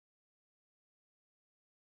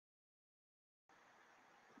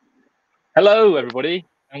Hello, everybody,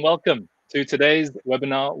 and welcome to today's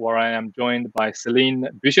webinar where I am joined by Celine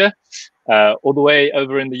Bucher, all the way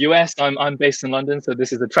over in the US. I'm based in London, so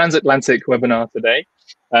this is a transatlantic webinar today.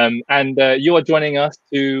 You are joining us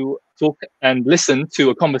to talk and listen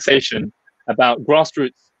to a conversation about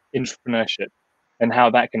grassroots entrepreneurship and how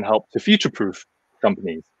that can help to future-proof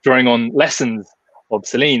companies, drawing on lessons of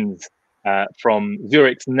Celine's from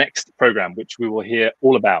Zurich's next program, which we will hear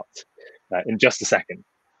all about in just a second.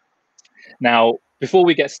 Now, before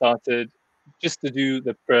we get started, just to do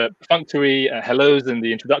the perfunctory hellos and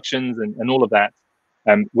the introductions and all of that,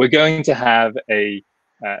 we're going to have a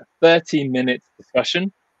 30-minute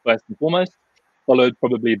discussion, first and foremost, followed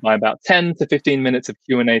probably by about 10 to 15 minutes of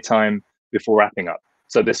Q&A time before wrapping up.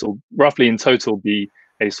 So this will roughly in total be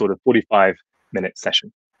a sort of 45-minute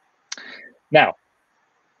session. Now,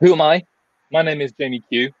 who am I? My name is Jamie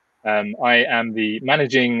Qiu. I am the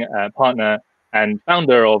managing partner and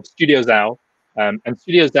founder of Studio Zao. And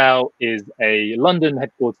Studio Zao is a London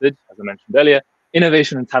headquartered, as I mentioned earlier,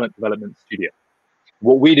 innovation and talent development studio.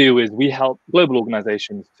 What we do is we help global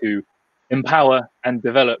organizations to empower and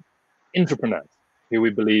develop intrapreneurs, who we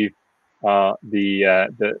believe are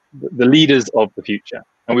the leaders of the future.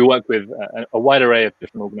 And we work with a wide array of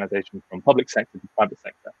different organizations from public sector to private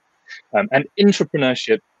sector. And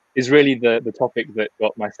intrapreneurship is really the topic that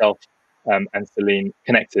got myself and Celine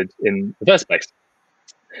connected in the first place.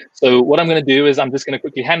 So what I'm going to do is I'm just going to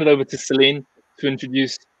quickly hand it over to Celine to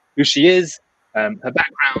introduce who she is, her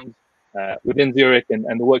background within Zurich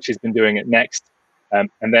and the work she's been doing at Next.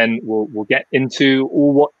 And then we'll get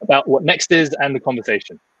into about what Next is and the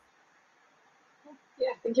conversation. Yeah,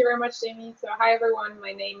 thank you very much, Jamie. So hi, everyone.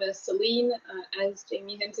 My name is Celine. As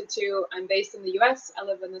Jamie hinted to, I'm based in the US. I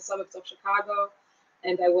live in the suburbs of Chicago,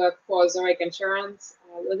 and I work for Zurich Insurance.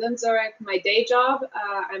 Within Zurich, my day job,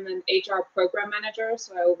 I'm an HR program manager,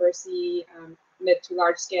 so I oversee mid to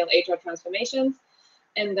large scale HR transformations.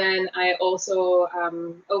 And then I also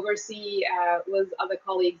oversee with other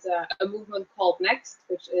colleagues a movement called Next,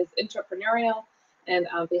 which is intrapreneurial, and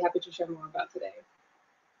I'll be happy to share more about today.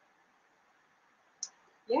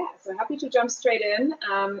 Yeah, so happy to jump straight in.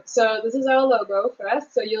 So this is our logo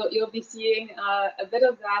first. So you'll be seeing a bit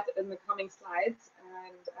of that in the coming slides.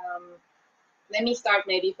 And let me start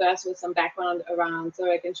maybe first with some background around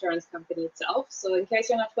Zurich Insurance Company itself. So in case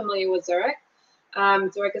you're not familiar with Zurich,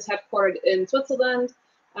 Zurich is headquartered in Switzerland,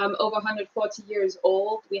 over 140 years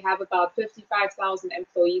old. We have about 55,000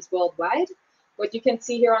 employees worldwide. What you can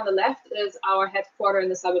see here on the left is our headquarters in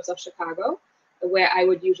the suburbs of Chicago, where I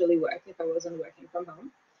would usually work if I wasn't working from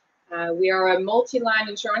home. We are a multi-line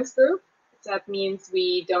insurance group. That means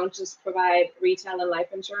we don't just provide retail and life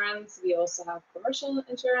insurance, we also have commercial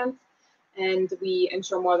insurance, and we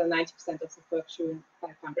insure more than 90% of the Fortune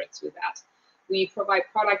 500 through that. We provide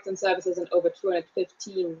products and services in over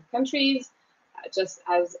 215 countries. Just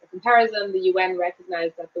as a comparison, the UN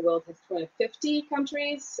recognized that the world has 250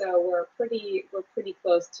 countries, so we're pretty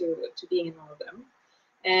close to being in all of them.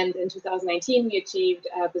 And in 2019, we achieved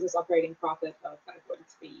a business operating profit of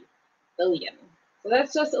 5.3 billion. So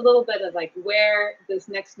that's just a little bit of like where this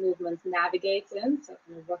next movement navigates in. So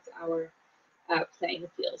kind of what's our playing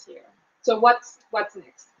field here. So what's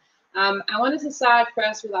next? I wanted to start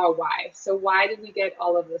first with our why. So why did we get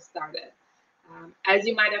all of this started? As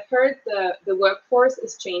you might have heard, the workforce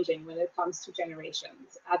is changing when it comes to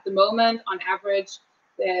generations. At the moment, on average,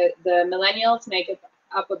 the millennials make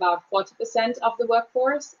up about 40% of the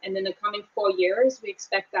workforce, and in the coming 4 years, we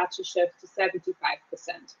expect that to shift to 75%.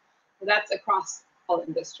 So that's across all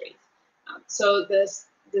industries. So this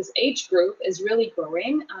age group is really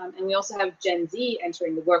growing, and we also have Gen Z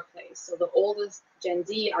entering the workplace. So the oldest Gen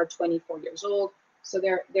Z are 24 years old, so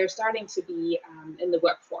they're starting to be in the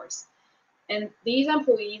workforce. And these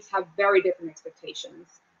employees have very different expectations,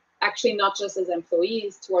 actually not just as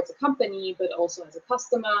employees towards a company, but also as a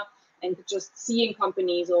customer, and just seeing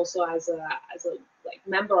companies also as a like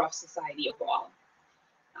member of society overall.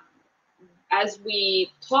 As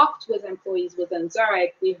we talked with employees within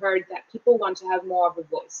Zurich, we heard that people want to have more of a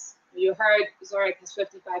voice. You heard Zurich has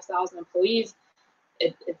 55,000 employees.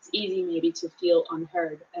 It's easy maybe to feel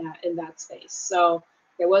unheard in that space. So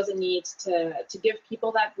there was a need to give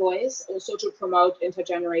people that voice, also to promote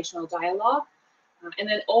intergenerational dialogue. And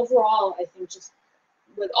then overall, I think just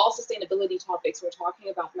with all sustainability topics we're talking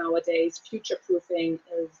about nowadays, future-proofing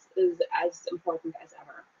is as important as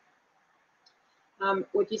ever.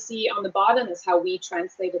 What you see on the bottom is how we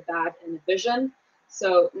translated that in a vision.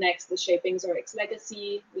 So Next is shaping Zurich's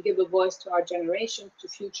legacy. We give a voice to our generation to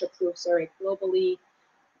future-proof Zurich globally.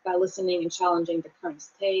 by listening and challenging the current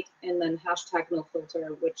state, and then hashtag no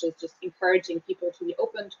filter, which is just encouraging people to be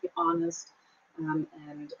open, to be honest,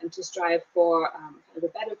 and to strive for a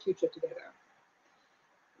better future together.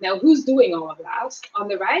 Now, who's doing all of that? On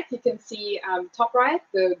the right, you can see top right,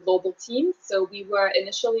 the global team. So we were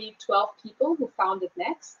initially 12 people who founded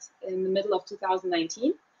Next in the middle of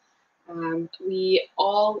 2019. We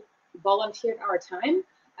all volunteered our time,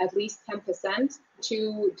 at least 10%,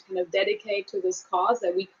 to kind of dedicate to this cause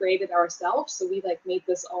that we created ourselves. So we like made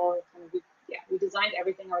this all kind of, we designed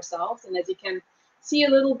everything ourselves. And as you can see a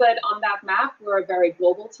little bit on that map, we're a very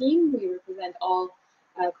global team. We represent all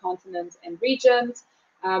continents and regions.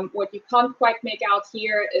 What you can't quite make out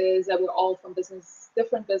here is that we're all from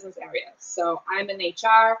different business areas. So I'm in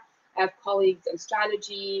HR, I have colleagues in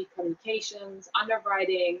strategy, communications,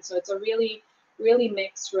 underwriting. So it's a really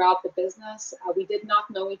mixed throughout the business. We did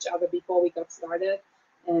not know each other before we got started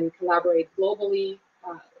and collaborate globally,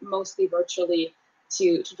 mostly virtually,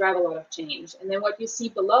 to drive a lot of change. And then what you see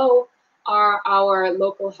below are our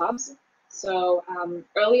local hubs. So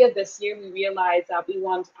earlier this year, we realized that we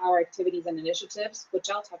want our activities and initiatives, which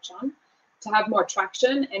I'll touch on, to have more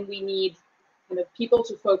traction, and we need kind of people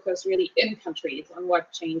to focus really in countries on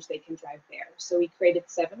what change they can drive there. So we created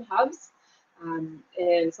 7 hubs,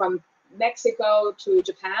 and from Mexico to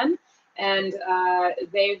Japan, and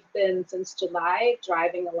they've been since July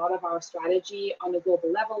driving a lot of our strategy on a global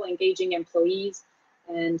level, engaging employees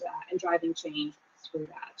and driving change through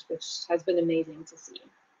that, which has been amazing to see.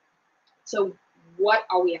 So what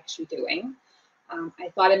are we actually doing? I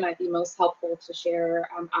thought it might be most helpful to share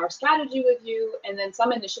our strategy with you, and then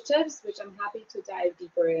some initiatives, which I'm happy to dive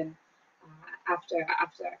deeper in after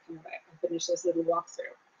kind of I finish this little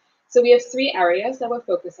walkthrough. So we have 3 areas that we're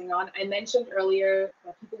focusing on. I mentioned earlier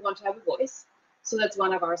that people want to have a voice. So that's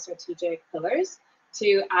one of our strategic pillars,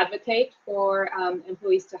 to advocate for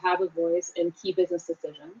employees to have a voice in key business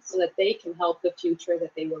decisions so that they can help the future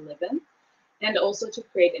that they will live in, and also to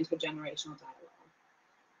create intergenerational dialogue.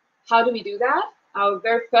 How do we do that? Our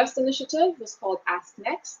very first initiative was called Ask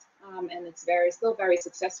Next, and it's still very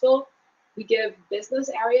successful. We give business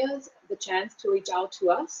areas the chance to reach out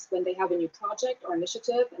to us when they have a new project or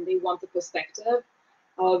initiative and they want the perspective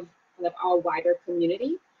of kind of our wider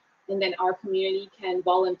community. And then our community can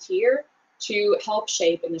volunteer to help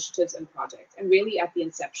shape initiatives and projects, and really at the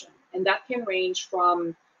inception. And that can range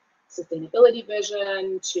from sustainability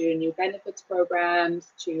vision to new benefits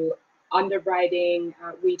programs to underwriting,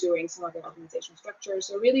 redoing some of the organizational structures.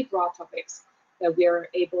 So really broad topics that we're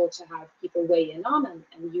able to have people weigh in on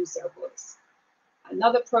and use their voice.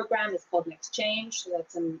 Another program is called Next Change. So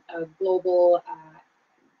that's a global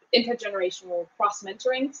intergenerational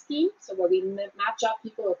cross-mentoring scheme. So where we match up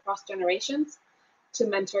people across generations to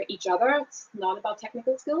mentor each other. It's not about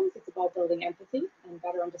technical skills, it's about building empathy and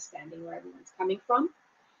better understanding where everyone's coming from.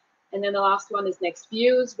 And then the last one is Next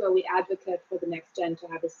Views, where we advocate for the next gen to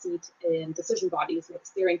have a seat in decision bodies like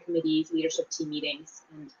steering committees, leadership team meetings,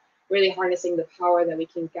 and really harnessing the power that we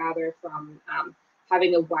can gather from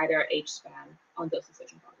having a wider age span on those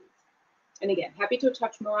decision bodies. And again, happy to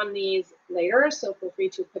touch more on these later, so feel free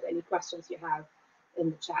to put any questions you have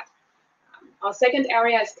in the chat. Our second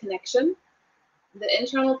area is connection. The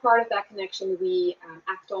internal part of that connection we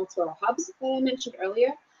act on through our hubs that I mentioned earlier.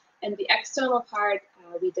 And the external part,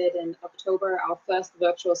 we did in October, our first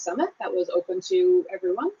virtual summit that was open to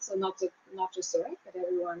everyone. So not just Zurich, but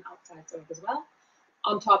everyone outside Zurich as well,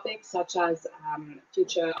 on topics such as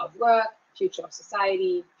future of work, future of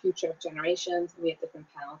society, future of generations. We had different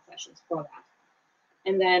panel sessions for that.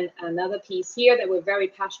 And then another piece here that we're very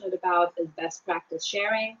passionate about is best practice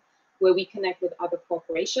sharing, where we connect with other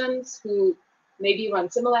corporations who maybe run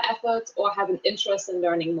similar efforts or have an interest in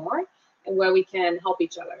learning more, and where we can help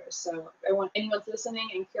each other. So anyone's listening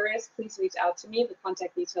and curious, please reach out to me. The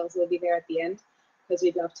contact details will be there at the end, because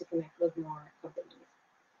we'd love to connect with more companies.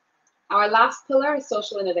 Our last pillar is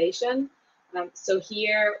social innovation. So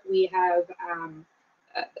here we have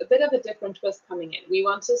a bit of a different twist coming in. We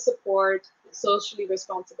want to support socially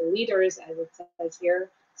responsible leaders, as it says here.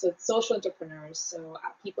 So it's social entrepreneurs, so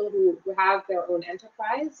people who have their own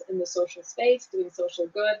enterprise in the social space, doing social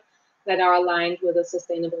good, that are aligned with the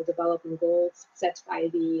Sustainable Development Goals set by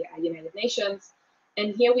the United Nations.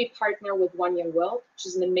 And here we partner with 1 Year World, which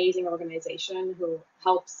is an amazing organization who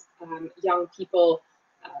helps young people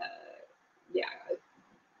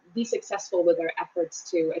be successful with their efforts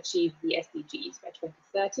to achieve the SDGs by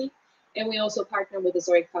 2030. And we also partner with the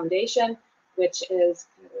Zurich Foundation, which is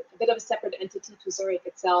a bit of a separate entity to Zurich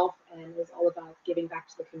itself, and is all about giving back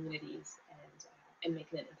to the communities and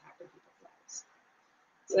making an impact on people's lives.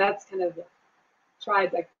 So that's kind of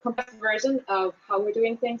tried like compressed version of how we're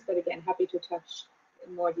doing things, but again, happy to touch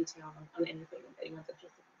in more detail on anything that anyone's interested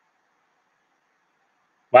in.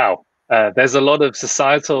 Wow. There's a lot of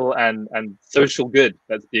societal and social good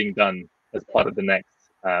that's being done as part of the next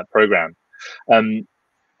program.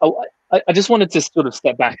 Oh, I just wanted to sort of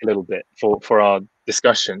step back a little bit for our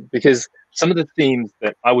discussion, because some of the themes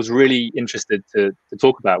that I was really interested to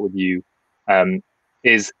talk about with you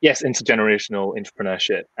is, yes, intergenerational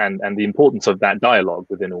entrepreneurship and the importance of that dialogue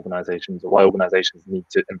within organizations, or why organizations need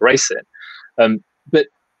to embrace it. But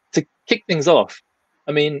to kick things off,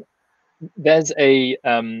 I mean, there's a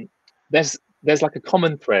there's like a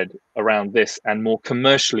common thread around this and more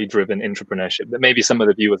commercially driven entrepreneurship that maybe some of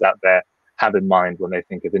the viewers out there have in mind when they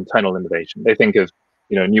think of internal innovation. They think of,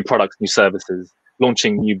 you know, new products, new services,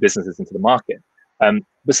 launching new businesses into the market.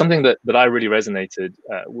 But something that I really resonated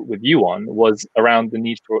with you on was around the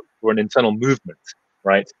need for an internal movement,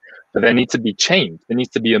 right? But there needs to be change. There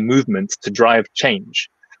needs to be a movement to drive change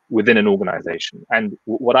within an organization. And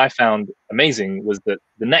what I found amazing was that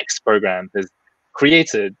the next program has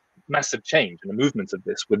created massive change and a movement of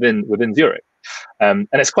this within Zurich. And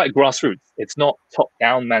it's quite grassroots. It's not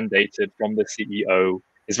top-down mandated from the CEO.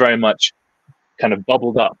 It's very much kind of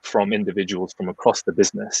bubbled up from individuals from across the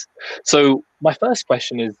business. So my first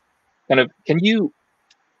question is kind of, can you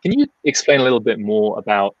explain a little bit more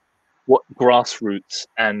about what grassroots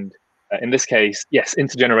and in this case, yes,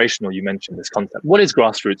 intergenerational, you mentioned this concept. What is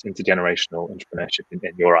grassroots intergenerational entrepreneurship in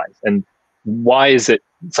your eyes? And why is it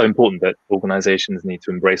so important that organizations need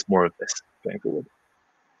to embrace more of this going forward?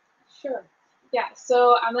 Sure. Yeah,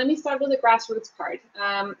 so let me start with the grassroots part.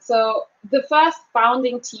 So the first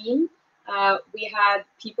founding team, we had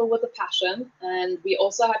people with a passion, and we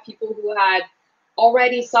also had people who had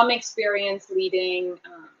already some experience leading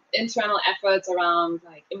internal efforts around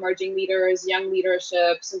like emerging leaders, young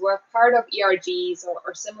leadership, so we're part of ERGs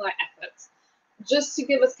or similar efforts, just to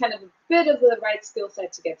give us kind of a bit of the right skill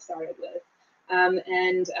set to get started with.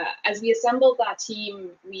 As we assembled that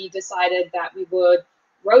team, we decided that we would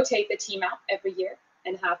rotate the team out every year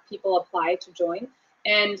and have people apply to join.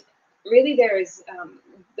 And really there's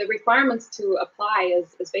the requirements to apply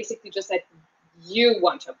is basically just that you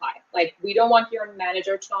want to apply. Like, we don't want your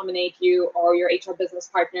manager to nominate you or your HR business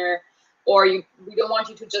partner, or we don't want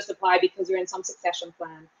you to just apply because you're in some succession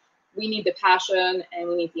plan. We need the passion and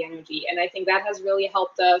we need the energy. And I think that has really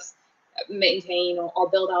helped us maintain or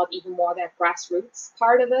build out even more that grassroots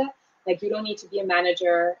part of it. Like, you don't need to be a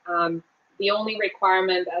manager. The only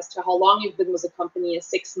requirement as to how long you've been with the company is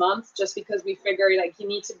 6 months, just because we figure like you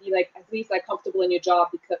need to be like at least like comfortable in your job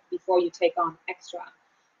before you take on extra.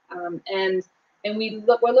 And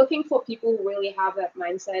we're looking for people who really have that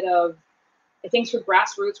mindset of, I think through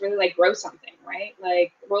grassroots, really like grow something, right?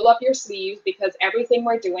 Like, roll up your sleeves, because everything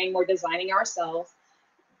we're doing, we're designing ourselves.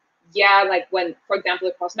 Yeah, like when, for example,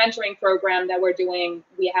 the cross mentoring program that we're doing,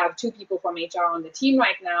 we have 2 people from HR on the team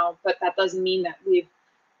right now, but that doesn't mean that we've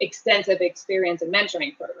extensive experience in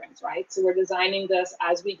mentoring programs, right? So we're designing this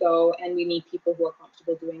as we go, and we need people who are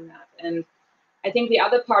comfortable doing that. And I think the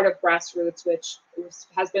other part of grassroots, which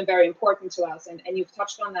has been very important to us, and you've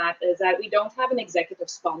touched on that, is that we don't have an executive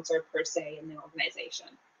sponsor per se in the organization.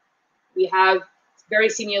 We have very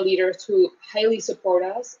senior leaders who highly support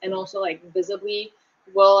us, and also like visibly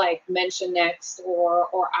will like mention next or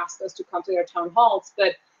ask us to come to their town halls,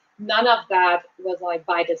 but none of that was like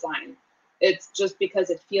by design. It's just because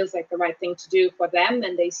it feels like the right thing to do for them,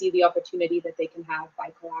 and they see the opportunity that they can have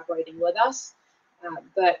by collaborating with us.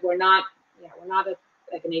 But we're not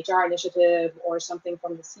like an HR initiative or something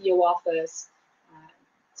from the CEO office.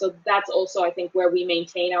 So that's also, I think, where we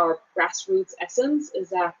maintain our grassroots essence, is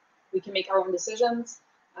that we can make our own decisions.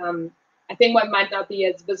 I think what might not be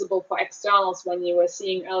as visible for externals when you were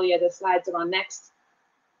seeing earlier the slides around Next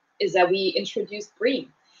is that we introduced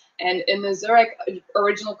green. And in the Zurich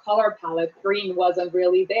original color palette, green wasn't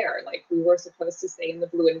really there. Like, we were supposed to stay in the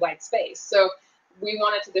blue and white space. So we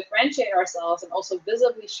wanted to differentiate ourselves and also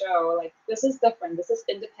visibly show, like, this is different, this is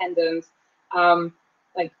independent.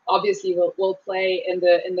 Like, obviously we'll play in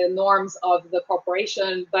the norms of the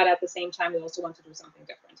corporation, but at the same time, we also want to do something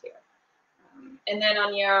different here. And then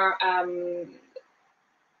on your,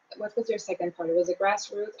 what was your second part? It was a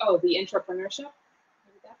grassroots, oh, the intrapreneurship?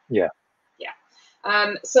 Yeah.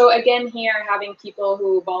 Yeah. So again, here, having people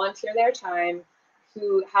who volunteer their time,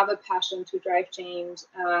 who have a passion to drive change,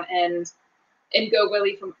 and go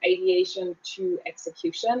really from ideation to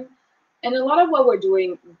execution. And a lot of what we're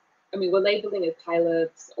doing, I mean, we're labeling it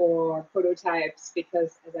pilots or prototypes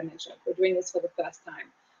because, as I mentioned, we're doing this for the first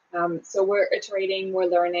time. So we're iterating, we're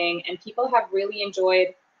learning, and people have really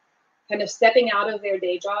enjoyed kind of stepping out of their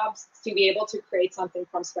day jobs to be able to create something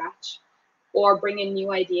from scratch, or bring in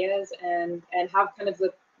new ideas and have kind of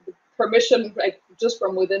the permission, like just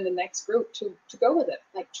from within the next group to go with it,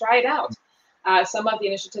 like try it out. Some of the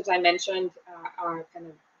initiatives I mentioned are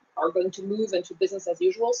going to move into business as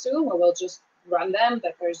usual soon, where we'll just run them,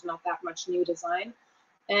 but there's not that much new design.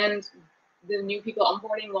 And the new people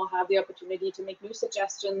onboarding will have the opportunity to make new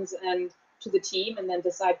suggestions and to the team, and then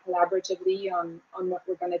decide collaboratively on what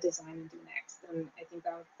we're going to design and do next. And I think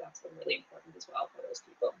that's been really important as well for those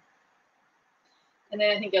people. And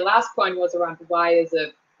then I think your last point was around why is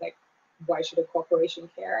it, like, why should a corporation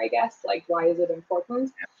care, I guess? Like, why is it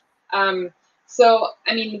important? So,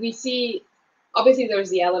 I mean, we see, obviously there's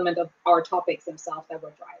the element of our topics themselves that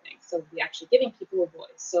we're driving. So we're actually giving people a voice.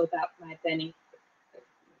 So that might then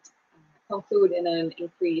conclude in an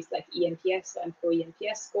increased like ENPS, so employee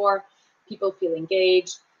NPS score. People feel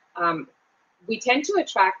engaged. We tend to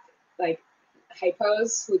attract like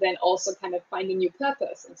hypos who then also kind of find a new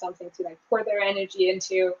purpose and something to like pour their energy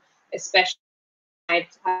into, especially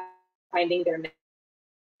finding their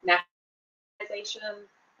nationalization,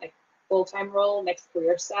 like full-time role, next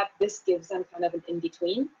career step. This gives them kind of an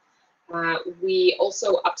in-between. We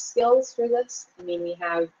also upskill through this. I mean, we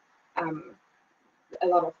have a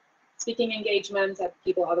lot of speaking engagements that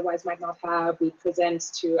people otherwise might not have. We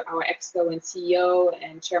present to our exco and CEO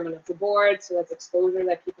and chairman of the board, so that's exposure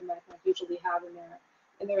that people might not usually have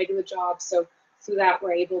in their regular jobs. So through that,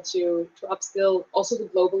 we're able to upskill. Also the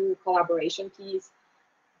global collaboration piece.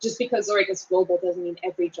 Just because Zurich is global doesn't mean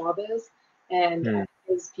every job is, and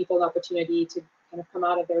gives people an opportunity to kind of come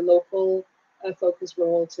out of their local focus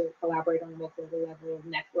role to collaborate on a more global level,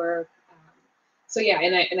 network. So yeah,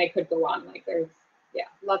 and I could go on. Like there's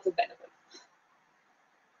lots of benefits.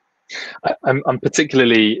 I'm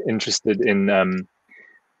particularly interested in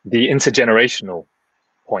the intergenerational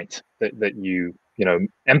point that you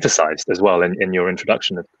emphasized as well in your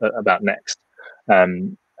introduction about Next,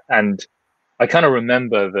 and I kind of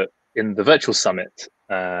remember that in the virtual summit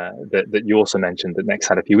that you also mentioned that Next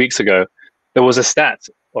had a few weeks ago, there was a stat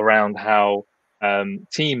around how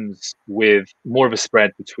teams with more of a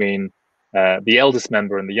spread between the eldest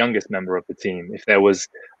member and the youngest member of the team, if there was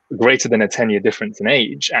greater than a 10-year difference in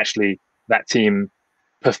age, actually that team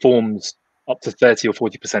performs up to 30 or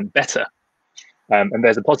 40% better. And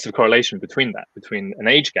there's a positive correlation between that, between an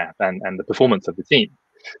age gap and the performance of the team.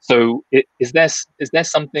 So is there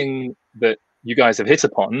something that you guys have hit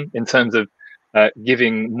upon in terms of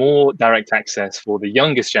giving more direct access for the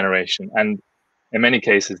youngest generation, and in many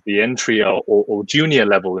cases the entry or junior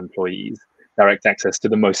level employees, direct access to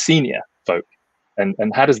the most senior folk?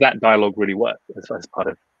 And how does that dialogue really work as part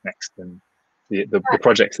of Next and the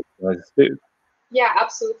projects that you guys do? Yeah,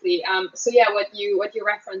 absolutely. So yeah, what you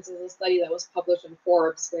reference is a study that was published in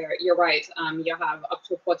Forbes, where you're right. You have up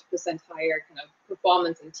to 40% higher kind of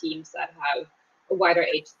performance in teams that have a wider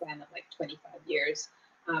age span of like 25 years.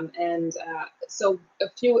 So a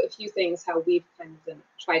few things how we've kind of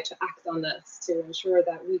tried to act on this to ensure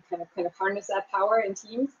that we kind of harness that power in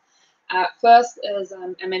teams. First is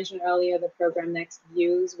I mentioned earlier the program Next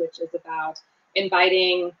Views, which is about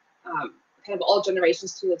inviting kind of all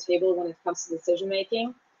generations to the table when it comes to decision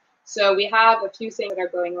making. So we have a few things that are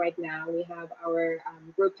going right now. We have our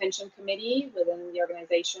group pension committee within the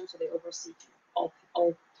organization, so they oversee all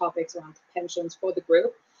topics around pensions for the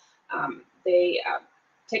group. They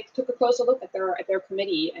took a closer look at their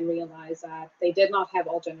committee and realized that they did not have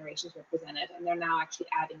all generations represented, and they're now actually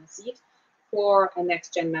adding a seat for a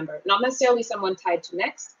next gen member, not necessarily someone tied to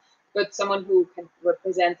Next, but someone who can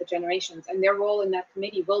represent the generations, and their role in that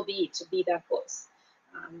committee will be to be that voice.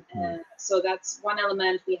 And so that's one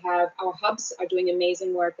element. We have our hubs are doing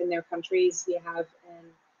amazing work in their countries. We have,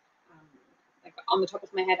 like on the top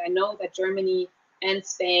of my head, I know that Germany and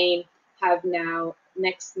Spain have now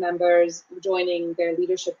Next members joining their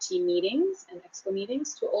leadership team meetings and expo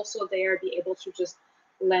meetings to also there be able to just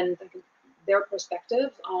lend like their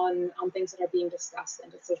perspective on things that are being discussed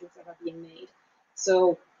and decisions that are being made.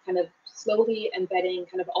 So kind of slowly embedding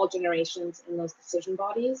kind of all generations in those decision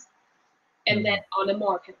bodies. And then on a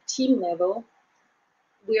more kind of team level,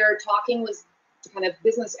 we're talking with kind of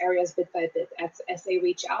business areas bit by bit as they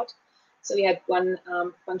reach out. So we had one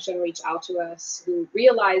function reach out to us who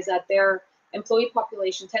realized that their employee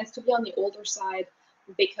population tends to be on the older side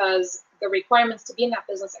because the requirements to be in that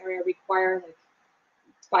business area require like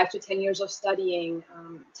 5 to 10 years of studying,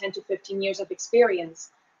 10 to 15 years of experience.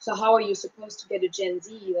 So how are you supposed to get a Gen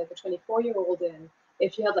Z, like a 24-year-old in,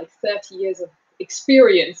 if you have like 30 years of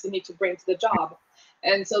experience you need to bring to the job?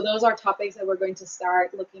 And so those are topics that we're going to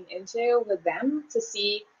start looking into with them to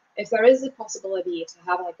see if there is a possibility to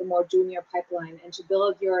have like a more junior pipeline and to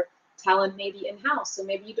build your talent maybe in-house, so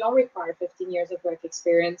maybe you don't require 15 years of work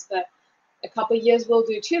experience, but a couple of years will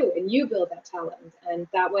do too, and you build that talent, and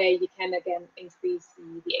that way you can again increase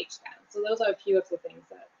the age span. So those are a few of the things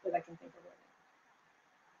that I can think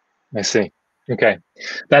of. I see. Okay,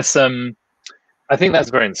 that's I think that's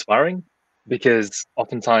very inspiring, because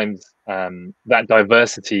oftentimes that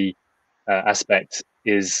diversity aspect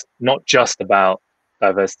is not just about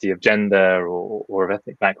diversity of gender or of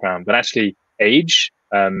ethnic background, but actually age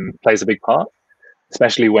plays a big part,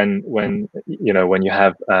 especially when when you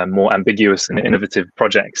have more ambiguous and innovative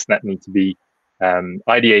projects that need to be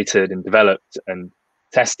ideated and developed and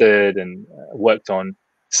tested and worked on,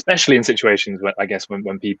 especially in situations where I guess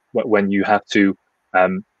when you have to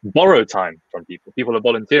borrow time from people. People are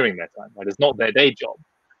volunteering their time, right? It's not their day job.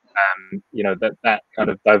 That kind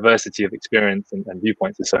of diversity of experience and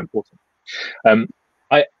viewpoints is so important. Um,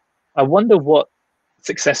 I I wonder what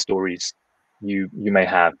success stories you may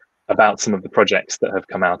have about some of the projects that have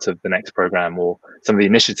come out of the next program, or some of the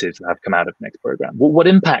initiatives that have come out of the next program. What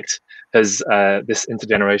impact has this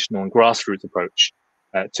intergenerational and grassroots approach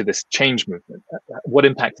to this change movement? What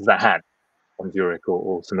impact has that had on Zurich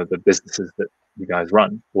or some of the businesses that you guys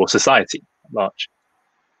run, or society at large?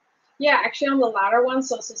 Yeah, actually on the latter one,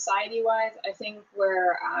 so society-wise, I think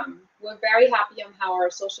we're very happy on how our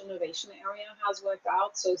social innovation area has worked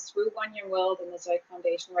out. So through One Young World and the Zurich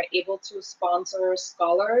Foundation, we're able to sponsor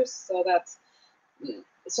scholars. So that's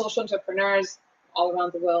social entrepreneurs all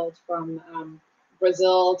around the world, from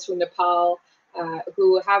Brazil to Nepal,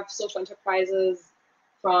 who have social enterprises,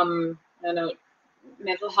 from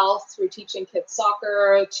mental health through teaching kids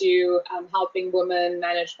soccer to helping women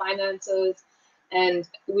manage finances. And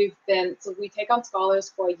we take on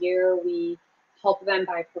scholars for a year. We help them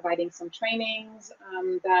by providing some trainings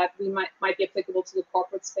that we might be applicable to the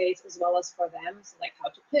corporate space as well as for them. So like how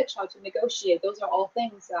to pitch, how to negotiate. Those are all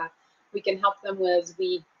things that we can help them with.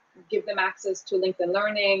 We give them access to LinkedIn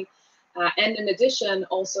Learning. And in addition,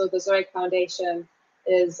 also the Zurich Foundation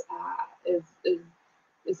is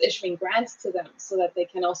issuing grants to them so that they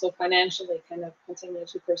can also financially kind of continue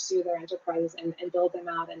to pursue their enterprises and build them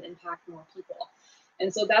out and impact more people.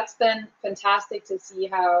 And so that's been fantastic to see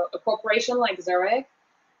how a corporation like Zurich,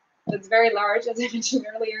 that's very large, as I mentioned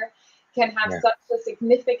earlier, can have such a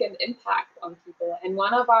significant impact on people. And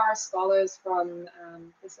one of our scholars from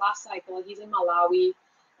this last cycle, he's in Malawi,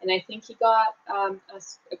 and I think he got a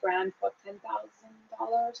grant for $10,000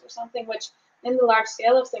 or something, which in the large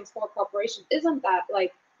scale of things for a corporation isn't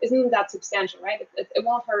that substantial, right? It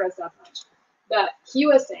won't hurt us that much. But he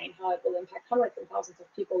was saying how it will impact hundreds and thousands of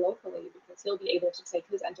people locally, because he'll be able to take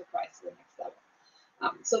his enterprise to the next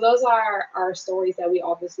level. So those are our stories that we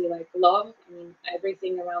obviously love. I mean,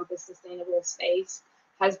 everything around the sustainable space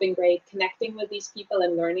has been great, connecting with these people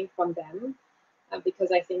and learning from them.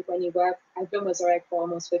 Because I think when you work, I've been with Zurich for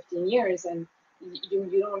almost 15 years, and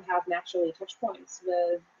you don't have naturally touch points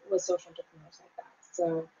with social entrepreneurs like that.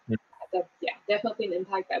 So that's definitely an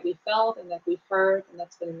impact that we felt and that we've heard, and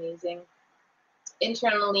that's been amazing.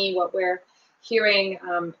 Internally, what we're hearing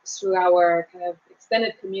through our kind of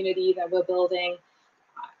extended community that we're building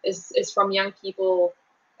is from young people.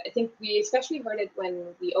 I think we especially heard it when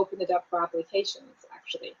we opened it up for applications,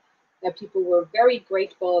 actually, that people were very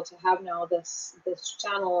grateful to have now this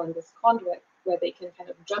channel and this conduit where they can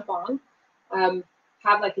kind of jump on,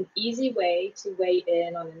 have like an easy way to weigh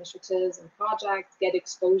in on initiatives and projects, get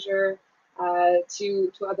exposure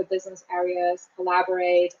to other business areas,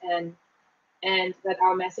 collaborate, and that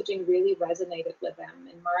our messaging really resonated with them.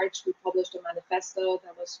 In March, we published a manifesto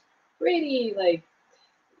that was pretty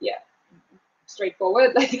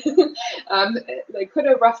straightforward, could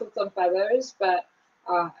have ruffled some feathers, but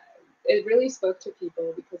it really spoke to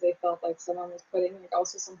people because they felt like someone was putting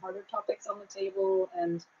also some harder topics on the table.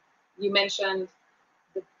 And you mentioned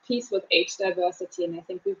the piece with age diversity, and I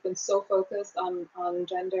think we've been so focused on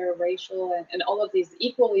gender, racial, and all of these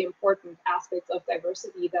equally important aspects of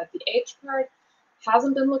diversity that the age part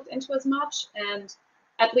hasn't been looked into as much. And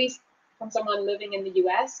at least from someone living in the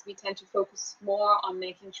US, we tend to focus more on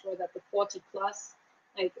making sure that the 40 plus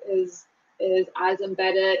is as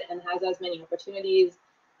embedded and has as many opportunities,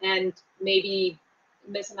 and maybe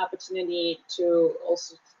miss an opportunity to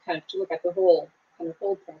also kind of to look at the whole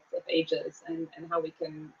breadth of ages and how we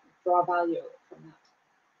can draw value from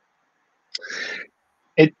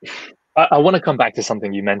that. I want to come back to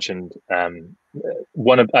something you mentioned at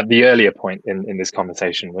the earlier point in this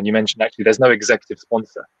conversation, when you mentioned actually there's no executive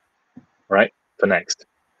sponsor, right, for Next.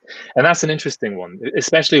 And that's an interesting one,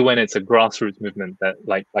 especially when it's a grassroots movement that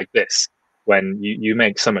like this, when you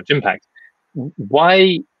make so much impact.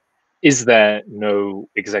 Why is there no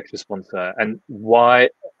executive sponsor, and why?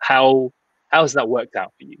 How has that worked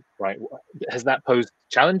out for you? Right? Has that posed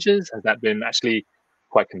challenges? Has that been actually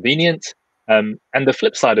quite convenient? And the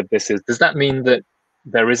flip side of this is, does that mean that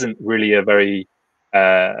there isn't really a very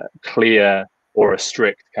clear or a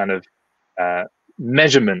strict kind of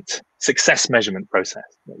success measurement process?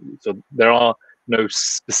 So there are no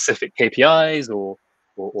specific KPIs or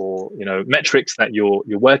metrics that you're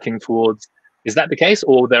working towards. Is that the case,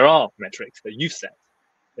 or there are metrics that you've set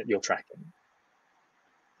that you're tracking?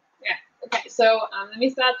 Yeah. Okay. So let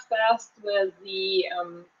me start first with the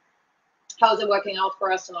how's it working out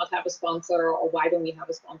for us to not have a sponsor, or why don't we have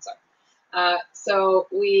a sponsor? So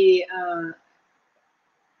we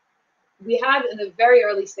had, in the very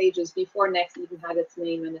early stages, before Next even had its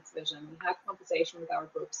name and its vision, we had conversation with our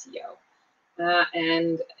group CEO,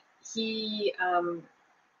 and he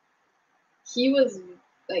was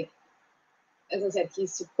like, as I said,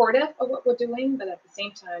 he's supportive of what we're doing, but at the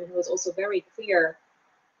same time, he was also very clear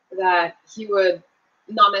that he would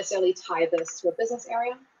not necessarily tie this to a business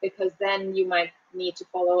area, because then you might need to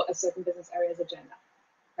follow a certain business area's agenda,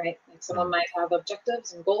 right? Like someone might have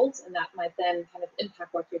objectives and goals, and that might then kind of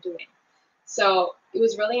impact what you're doing. So it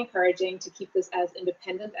was really encouraging to keep this as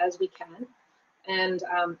independent as we can. And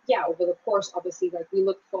yeah, over the course, obviously, like we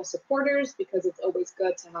look for supporters, because it's always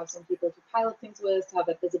good to have some people to pilot things with, to have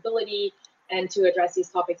that visibility, and to address these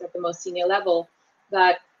topics at the most senior level.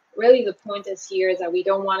 But really the point is here is that we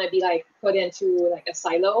don't want to be like put into like a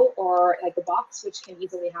silo or like a box, which can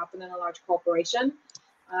easily happen in a large corporation.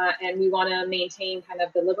 And we want to maintain kind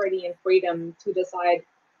of the liberty and freedom to decide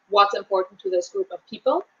what's important to this group of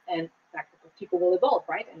people. And that group of people will evolve,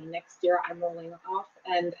 right? I mean, next year I'm rolling off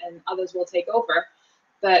and others will take over.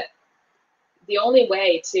 But the only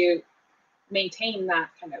way to maintain that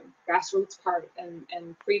kind of grassroots part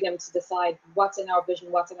and freedom to decide what's in our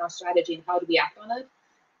vision, what's in our strategy, and how do we act on it,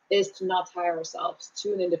 is to not tie ourselves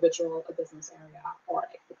to an individual, a business area, or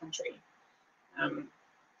like the country.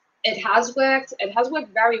 It has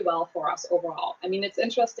worked very well for us overall. I mean, it's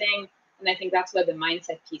interesting, and I think that's where the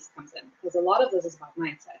mindset piece comes in, because a lot of this is about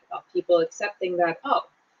mindset, about people accepting that, oh,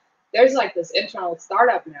 there's like this internal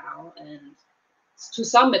startup now, and to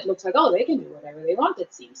some it looks like, oh, they can do whatever they want,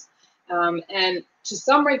 it seems. And to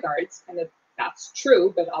some regards, kind of that's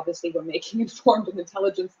true, but obviously we're making informed and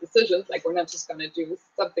intelligent decisions. Like, we're not just going to do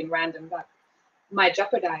something random that might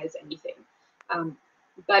jeopardize anything.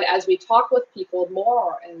 But as we talk with people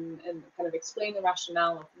more and kind of explain the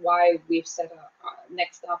rationale of why we've set a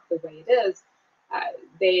next up the way it is,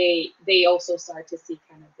 they also start to see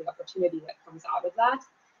kind of the opportunity that comes out of that.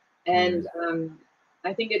 And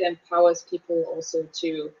I think it empowers people also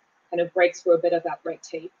to kind of break through a bit of that red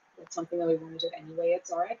tape. That's something that we want to do anyway at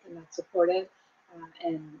Zurich, and that's supported,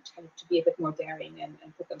 and kind of to be a bit more daring and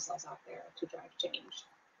put themselves out there to drive change.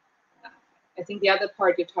 I think the other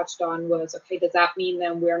part you touched on was, okay, does that mean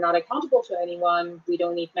then we're not accountable to anyone? We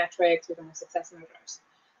don't need metrics, we don't have success measures.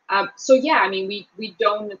 So yeah, I mean, we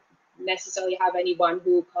don't necessarily have anyone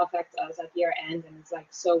who contacts us at year end and is like,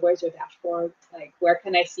 so where's your dashboard? Like, where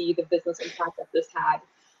can I see the business impact that this had?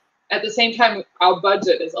 At the same time, our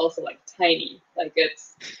budget is also like tiny. Like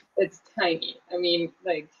it's tiny. I mean,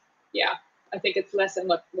 like, yeah, I think it's less than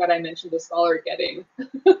what I mentioned the scholar getting.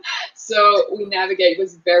 So we navigate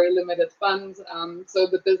with very limited funds. So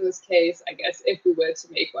the business case, I guess, if we were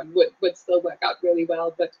to make one, would still work out really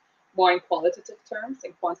well, but more in qualitative terms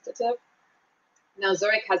than quantitative. Now,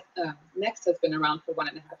 Zurich Next has been around for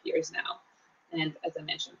 1.5 years now. And as I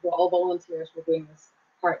mentioned, we're all volunteers. We're doing this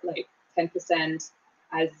part, like 10%.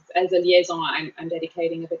 As a liaison, I'm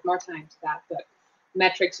dedicating a bit more time to that. But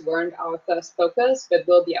metrics weren't our first focus, but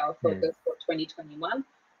will be our focus for 2021.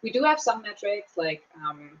 We do have some metrics, like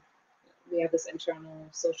we have this internal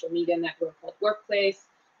social media network called Workplace.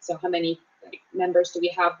 So how many members do we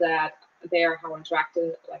have that there? How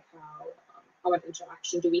interactive, like how much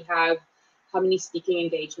interaction do we have? How many speaking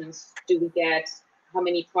engagements do we get? How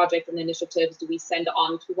many projects and initiatives do we send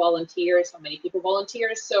on to volunteers? How many people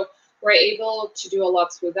volunteer? So we're able to do a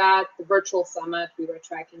lot through that. The virtual summit, we were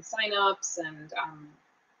tracking signups and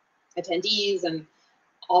attendees, and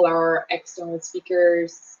all our external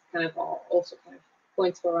speakers kind of are also kind of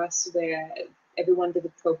points for us where everyone did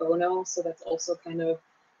it pro bono. So that's also kind of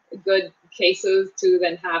good cases to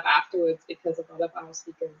then have afterwards, because a lot of our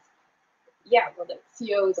speakers, yeah, well, the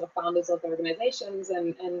CEOs or founders of organizations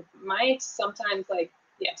and might sometimes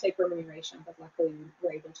take remuneration, but luckily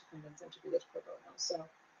we're able to convince them to do this pro bono. So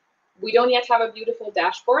we don't yet have a beautiful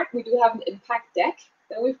dashboard. We do have an impact deck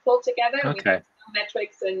that we've pulled together. Okay. We have some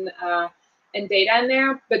metrics and data in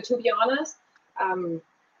there. But to be honest,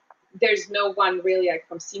 there's no one really like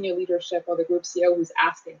from senior leadership or the group CEO who's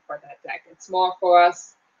asking for that deck. It's more for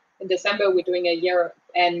us. In December, we're doing a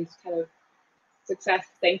year-end kind of success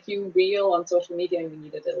thank you reel on social media, and we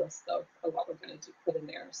needed a list of what we're going to put in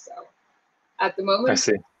there. So at the moment, I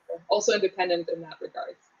see. Also independent in that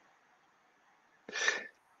regard.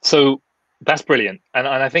 So that's brilliant. And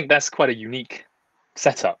I think that's quite a unique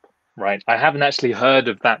setup, right? I haven't actually heard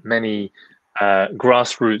of that many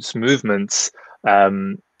grassroots movements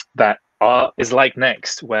that is like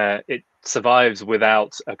Next, where it survives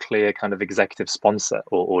without a clear kind of executive sponsor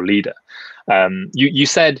or leader. You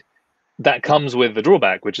said that comes with the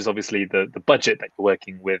drawback, which is obviously the budget that you're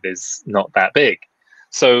working with is not that big.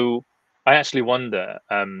 So I actually wonder,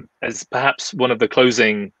 as perhaps one of the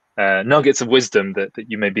closing nuggets of wisdom that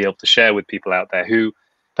you may be able to share with people out there who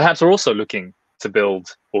perhaps are also looking to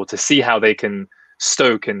build or to see how they can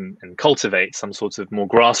stoke and cultivate some sort of more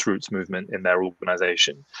grassroots movement in their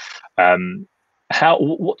organization.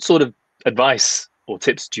 What sort of advice or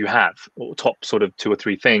tips do you have, or top sort of 2 or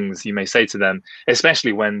 3 things you may say to them,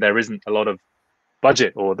 especially when there isn't a lot of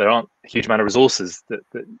budget or there aren't a huge amount of resources that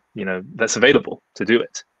that's available to do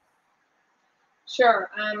it?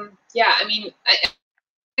 Sure. Yeah, I mean, I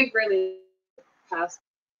think really past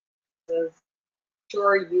is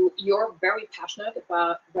sure you're very passionate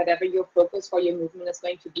about whatever your focus for your movement is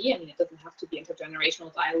going to be. I mean, it doesn't have to be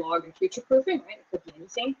intergenerational dialogue and future proofing, right? It could be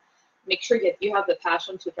anything. Make sure that you have the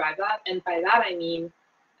passion to drive that. And by that, I mean,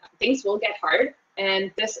 things will get hard,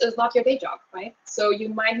 and this is not your day job, right? So you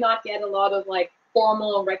might not get a lot of like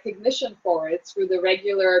formal recognition for it through the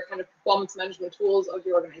regular kind of performance management tools of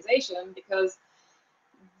your organization, because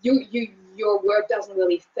your work doesn't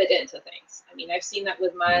really fit into things. I mean, I've seen that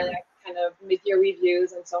with my like, kind of mid-year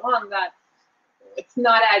reviews and so on, that it's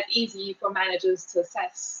not as easy for managers to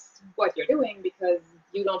assess what you're doing because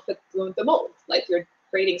you don't fit the mold. Like you're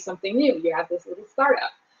creating something new. You have this little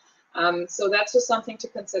startup. So that's just something to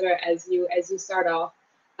consider as you start off.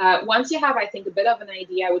 Once you have, I think, a bit of an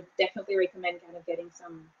idea, I would definitely recommend kind of getting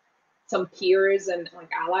some peers and like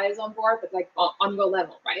allies on board, but like on your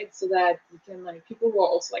level, right? So that you can like people who are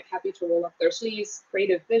also like happy to roll up their sleeves,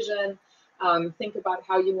 creative vision, think about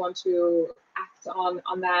how you want to act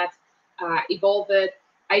on that, evolve it.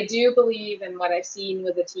 I do believe, and what I've seen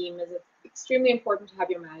with the team is it's extremely important to have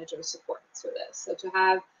your manager support through this. So to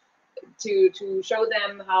have to show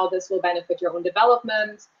them how this will benefit your own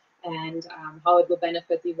development and how it will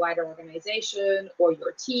benefit the wider organization or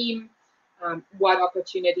your team, what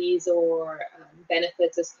opportunities or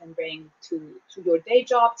benefits this can bring to your day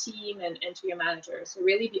job team and to your manager. So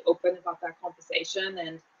really be open about that conversation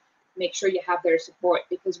and make sure you have their support,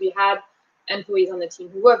 because we had employees on the team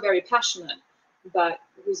who were very passionate, but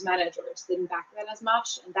whose managers didn't back that as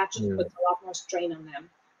much, and that just puts a lot more strain on them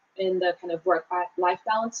in the kind of work-life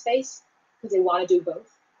balance space, because they want to do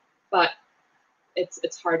both, but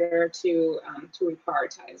it's harder to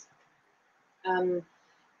reprioritize.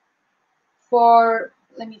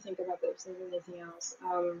 Let me think about this. Is there anything else?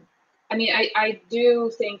 I mean, I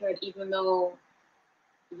do think that even though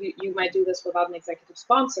you might do this without an executive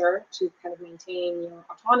sponsor to kind of maintain your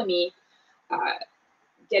autonomy,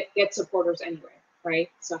 get supporters anyway, right?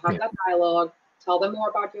 So have that dialogue, tell them more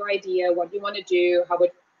about your idea, what you want to do, how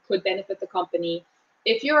it could benefit the company.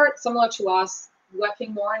 If you're similar to us,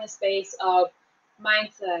 working more in a space of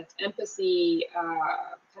mindset, empathy,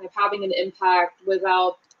 kind of having an impact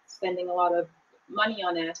without spending a lot of money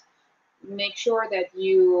on it, make sure that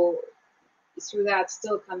you, through that,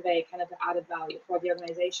 still convey kind of the added value for the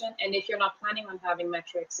organization. And if you're not planning on having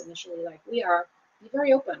metrics initially like we are, be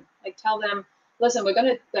very open. Like tell them, listen, we're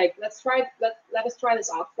gonna like let us try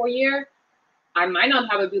this out for a year. I might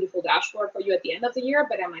not have a beautiful dashboard for you at the end of the year,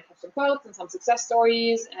 but I might have some quotes and some success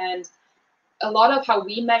stories. And a lot of how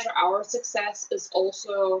we measure our success is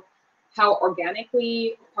also how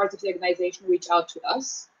organically parts of the organization reach out to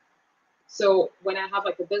us. So when I have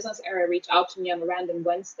like a business area reach out to me on a random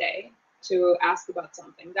Wednesday to ask about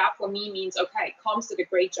something, that for me means, okay, comms did a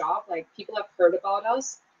great job. Like people have heard about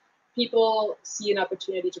us. People see an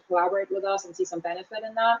opportunity to collaborate with us and see some benefit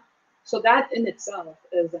in that. So that in itself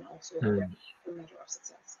is then also a measure of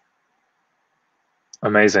success.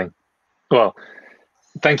 Amazing. Well,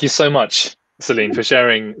 thank you so much, Celine, for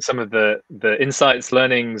sharing some of the insights,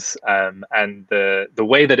 learnings, and the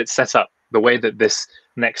way that it's set up, the way that this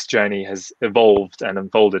next journey has evolved and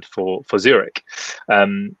unfolded for Zurich.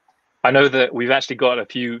 I know that we've actually got a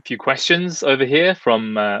few questions over here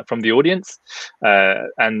from the audience,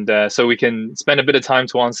 and so we can spend a bit of time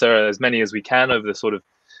to answer as many as we can over the sort of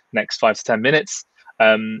next 5 to 10 minutes.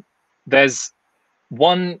 There's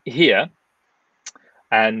one here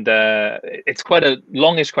And it's quite a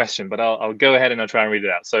longish question, but I'll go ahead and I'll try and read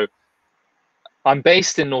it out. So I'm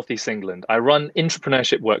based in Northeast England. I run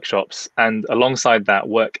intrapreneurship workshops and alongside that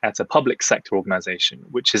work at a public sector organization,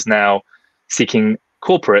 which is now seeking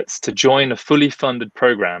corporates to join a fully funded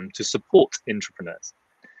program to support intrapreneurs.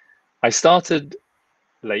 I started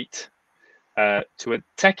late to a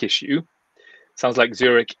tech issue. Sounds like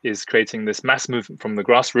Zurich is creating this mass movement from the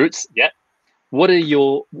grassroots. Yeah. What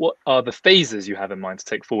are the phases you have in mind to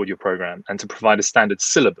take forward your program and to provide a standard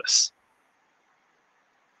syllabus?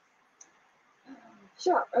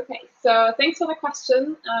 Sure. Okay. So thanks for the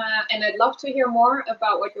question, and I'd love to hear more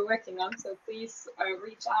about what you're working on. So please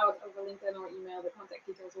reach out over LinkedIn or email. The contact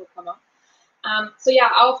details will come up. So yeah,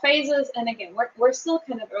 our phases, and again, we're still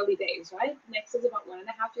kind of early days, right? Next is about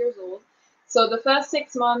 1.5 years old. So the first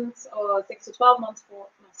 6 months or 6 to 12 months,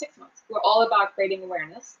 6 months, we're all about creating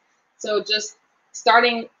awareness. So just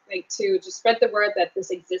starting to just spread the word that this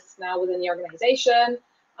exists now within the organization,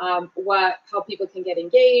 how people can get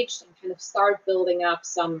engaged and kind of start building up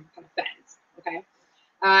some kind of fans, okay?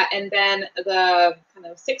 And then the kind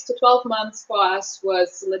of 6 to 12 months for us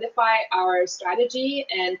was solidify our strategy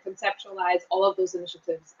and conceptualize all of those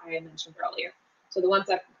initiatives I mentioned earlier. So the ones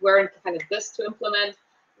that weren't kind of this to implement,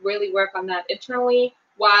 really work on that internally,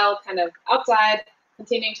 while kind of outside,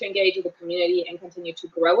 continuing to engage with the community and continue to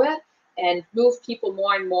grow it and move people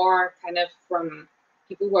more and more kind of from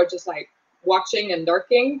people who are just like watching and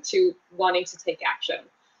lurking to wanting to take action.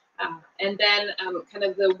 And then kind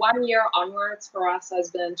of the 1 year onwards for us has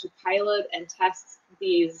been to pilot and test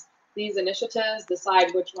these initiatives,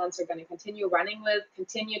 decide which ones are going to continue running with,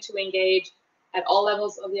 continue to engage at all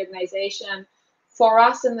levels of the organization. For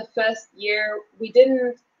us in the first year, we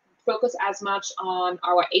didn't focus as much on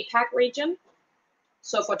our APAC region.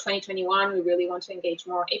 So for 2021, we really want to engage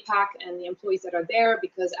more APAC and the employees that are there,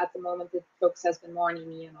 because at the moment the focus has been more on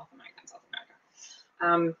EMEA, North America, and South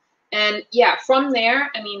America. And yeah, from there,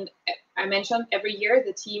 I mean, I mentioned every year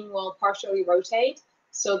the team will partially rotate.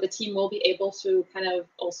 So the team will be able to kind of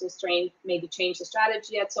also maybe change the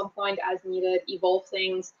strategy at some point as needed, evolve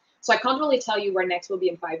things. So I can't really tell you where next will be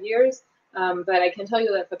in 5 years, but I can tell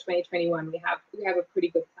you that for 2021, we have a pretty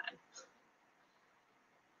good plan.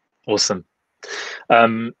 Awesome.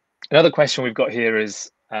 Another question we've got here is,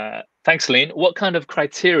 thanks, Celine. What kind of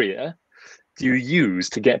criteria do you use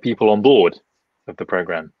to get people on board of the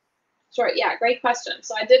program? Sure. Yeah, great question.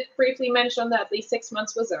 So I did briefly mention that at least 6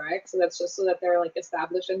 months with Zurich. So that's just so that they're like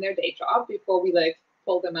established in their day job before we like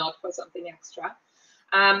pull them out for something extra.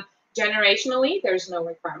 Generationally, there's no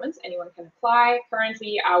requirements. Anyone can apply.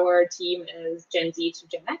 Currently, our team is Gen Z to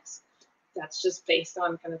Gen X. That's just based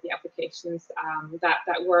on kind of the applications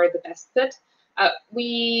that were the best fit.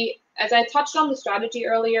 As I touched on the strategy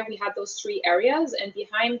earlier, we had those 3 areas, and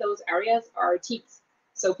behind those areas are teams.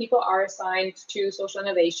 So people are assigned to social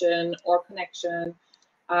innovation or connection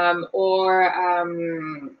or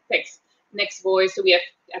Next Voice. So we have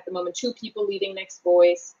at the moment 2 people leading Next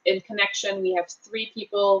Voice. In connection, we have 3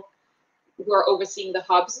 people who are overseeing the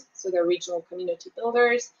hubs, so they're regional community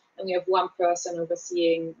builders. And we have 1 person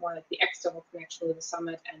overseeing more like the external connection with the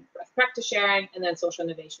summit and best practice sharing. And then social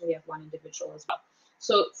innovation, we have 1 individual as well.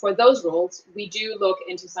 So for those roles, we do look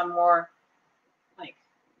into some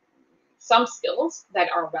skills that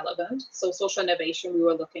are relevant. So social innovation, we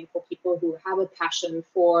were looking for people who have a passion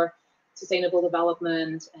for sustainable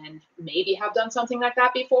development and maybe have done something like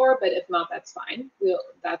that before, but if not, that's fine.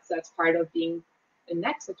 That's part of being in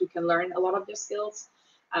Next, that you can learn a lot of your skills.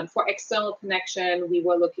 For external connection, we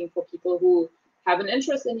were looking for people who have an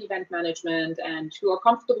interest in event management and who are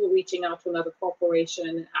comfortable reaching out to another corporation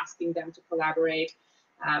and asking them to collaborate.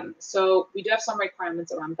 So we do have some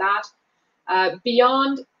requirements around that.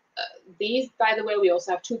 Beyond these, by the way, we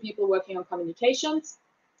also have 2 people working on communications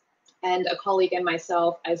and a colleague and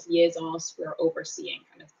myself as liaisons. We're overseeing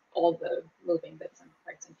kind of all the moving bits and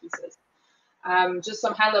parts and pieces. Just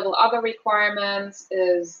some high-level other requirements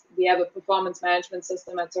is we have a performance management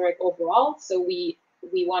system at Zurich overall. So we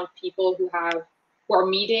want people who are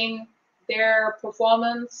meeting their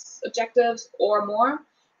performance objectives or more,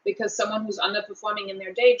 because someone who's underperforming in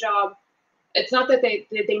their day job, it's not that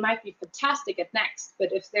they might be fantastic at Next,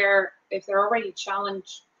 but if they're already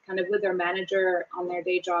challenged kind of with their manager on their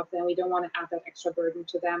day job, then we don't want to add that extra burden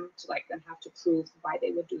to them to then have to prove why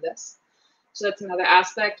they would do this. So that's another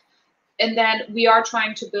aspect. And then we are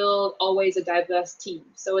trying to build always a diverse team.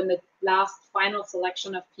 So in the last final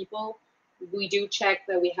selection of people, we do check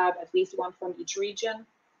that we have at least 1 from each region,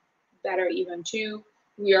 better even 2.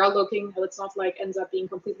 We are looking, it's not like ends up being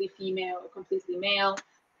completely female or completely male.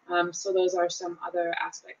 So those are some other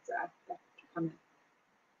aspects that come in.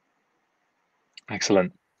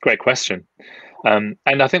 Excellent. Great question. And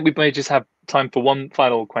I think we may just have time for one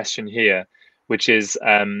final question here, which is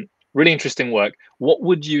really interesting work. What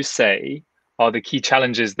would you say are the key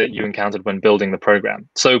challenges that you encountered when building the program?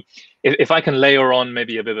 So if I can layer on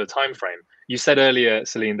maybe a bit of a time frame, you said earlier,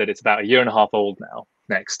 Celine, that it's about a year and a half old now,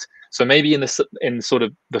 next. So maybe in sort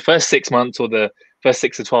of the first 6 months or the first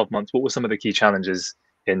 6 to 12 months, what were some of the key challenges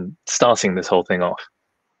in starting this whole thing off?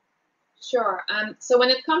 Sure. So when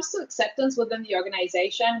it comes to acceptance within the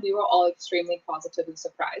organization, we were all extremely positively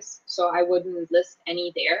surprised. So I wouldn't list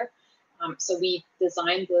any there. So we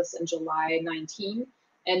designed this in July 19,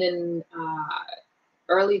 and in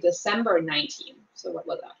early December 19, so what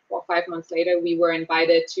was that, 4 or 5 months later, we were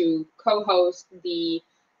invited to co-host the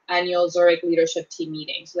annual Zurich leadership team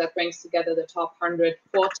meeting. So that brings together the top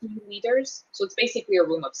 114 leaders. So it's basically a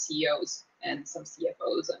room of CEOs and some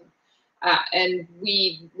CFOs, and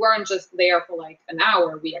we weren't just there for like an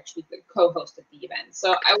hour, we actually co-hosted the event.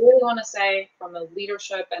 So I really want to say, from a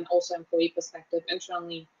leadership and also employee perspective,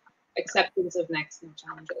 internally, acceptance of next new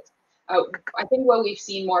challenges. I think where we've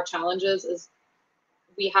seen more challenges is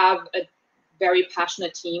we have a very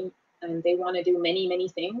passionate team and they want to do many, many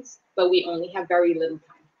things, but we only have very little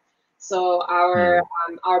time. So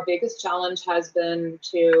our biggest challenge has been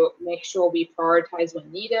to make sure we prioritize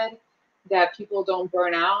when needed, that people don't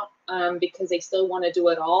burn out because they still want to do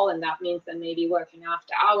it all, and that means then maybe working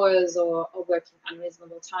after hours or working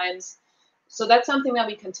unreasonable times. So that's something that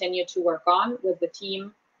we continue to work on with the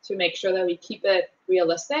team to make sure that we keep it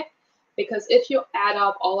realistic, because if you add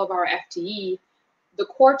up all of our FTE, the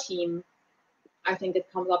core team, I think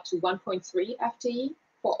it comes up to 1.3 FTE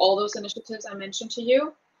for all those initiatives I mentioned to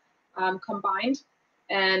you combined.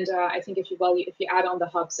 And I think if you add on the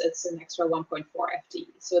hubs, it's an extra 1.4 FTE.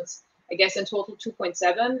 So it's, I guess, in total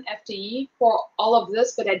 2.7 FTE for all of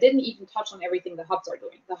this, but I didn't even touch on everything the hubs are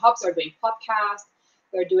doing. The hubs are doing podcasts,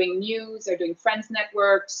 they're doing news, they're doing friends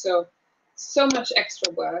networks, so much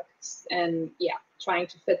extra work, and yeah, trying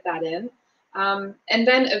to fit that in. And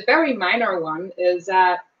then a very minor one is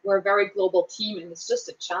that we're a very global team, and it's just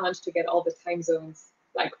a challenge to get all the time zones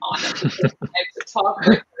like on to talk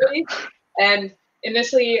virtually. And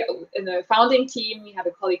initially, in the founding team, we had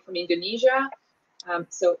a colleague from Indonesia.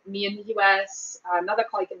 So me in the US, another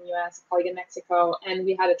colleague in the US, a colleague in Mexico, and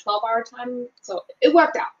we had a 12-hour time. So it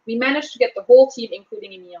worked out. We managed to get the whole team, including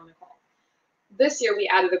me, on the call. This year, we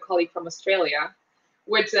added a colleague from Australia,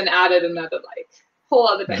 which then added another like whole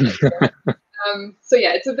other dynamic. So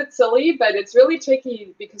yeah, it's a bit silly, but it's really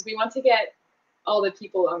tricky because we want to get all the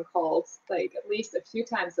people on calls like at least a few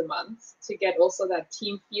times a month to get also that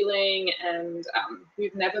team feeling, and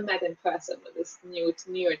we've never met in person with this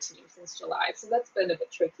newer team since July, so that's been a bit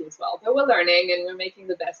tricky as well, but we're learning and we're making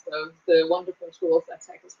the best of the wonderful tools that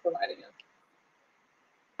tech is providing us.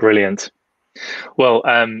 Brilliant. Well,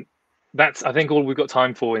 that's, I think, all we've got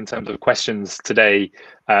time for in terms of questions today.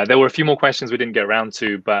 There were a few more questions we didn't get around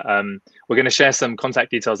to, but we're going to share some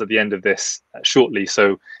contact details at the end of this shortly. So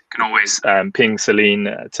you can always ping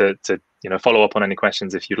Celine to follow up on any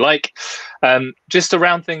questions if you'd like. Just to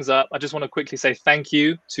round things up, I just want to quickly say thank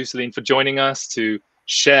you to Celine for joining us to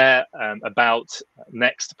share about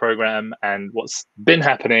Next program and what's been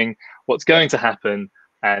happening, what's going to happen,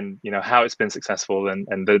 and how it's been successful,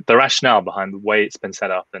 and the rationale behind the way it's been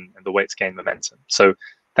set up and the way it's gained momentum. So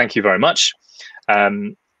thank you very much.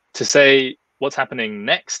 To say what's happening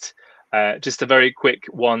next, just a very quick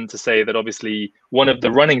one to say that obviously one of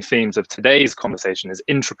the running themes of today's conversation is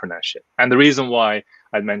intrapreneurship. And the reason why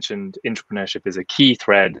I mentioned intrapreneurship is a key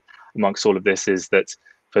thread amongst all of this is that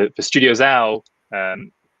for Studio Zao,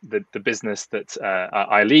 the business that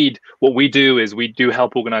I lead, what we do is we do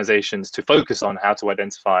help organizations to focus on how to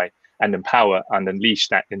identify and empower and unleash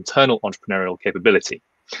that internal entrepreneurial capability,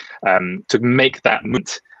 to make that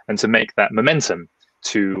movement and to make that momentum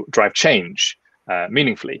to drive change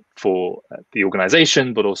meaningfully for the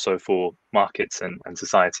organization, but also for markets and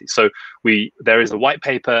society. So there is a white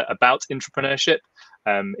paper about intrapreneurship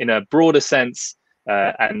in a broader sense,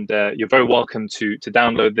 and you're very welcome to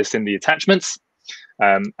download this in the attachments.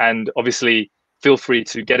 And obviously, feel free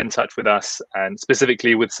to get in touch with us and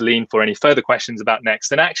specifically with Celine for any further questions about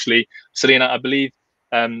Next. And actually, Celine, I believe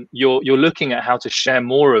you're looking at how to share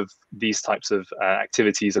more of these types of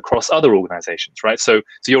activities across other organizations, right? So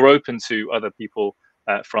you're open to other people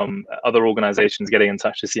from other organizations getting in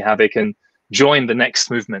touch to see how they can join the Next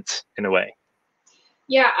movement in a way.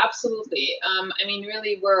 Yeah, absolutely. I mean,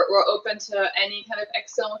 really, we're open to any kind of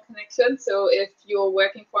external connection. So if you're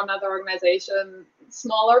working for another organization,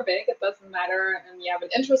 small or big, it doesn't matter, and you have an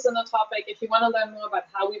interest in the topic, if you want to learn more about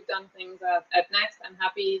how we've done things at Next, I'm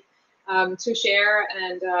happy to share.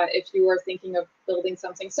 And if you are thinking of building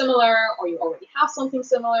something similar, or you already have something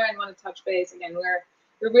similar and want to touch base, again, we're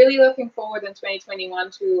really looking forward in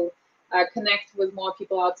 2021 to connect with more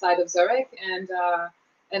people outside of Zurich and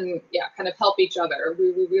yeah, kind of help each other.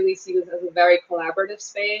 We really see this as a very collaborative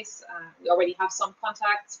space. We already have some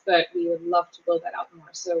contacts, but we would love to build that out more.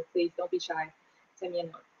 So please don't be shy. Send me a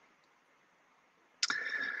note.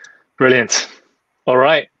 Brilliant. All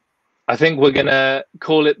right. I think we're going to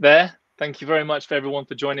call it there. Thank you very much for everyone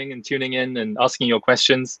for joining and tuning in and asking your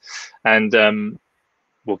questions. And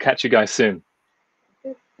we'll catch you guys soon.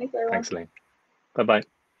 Thanks, everyone. Thanks, Celine. Bye-bye.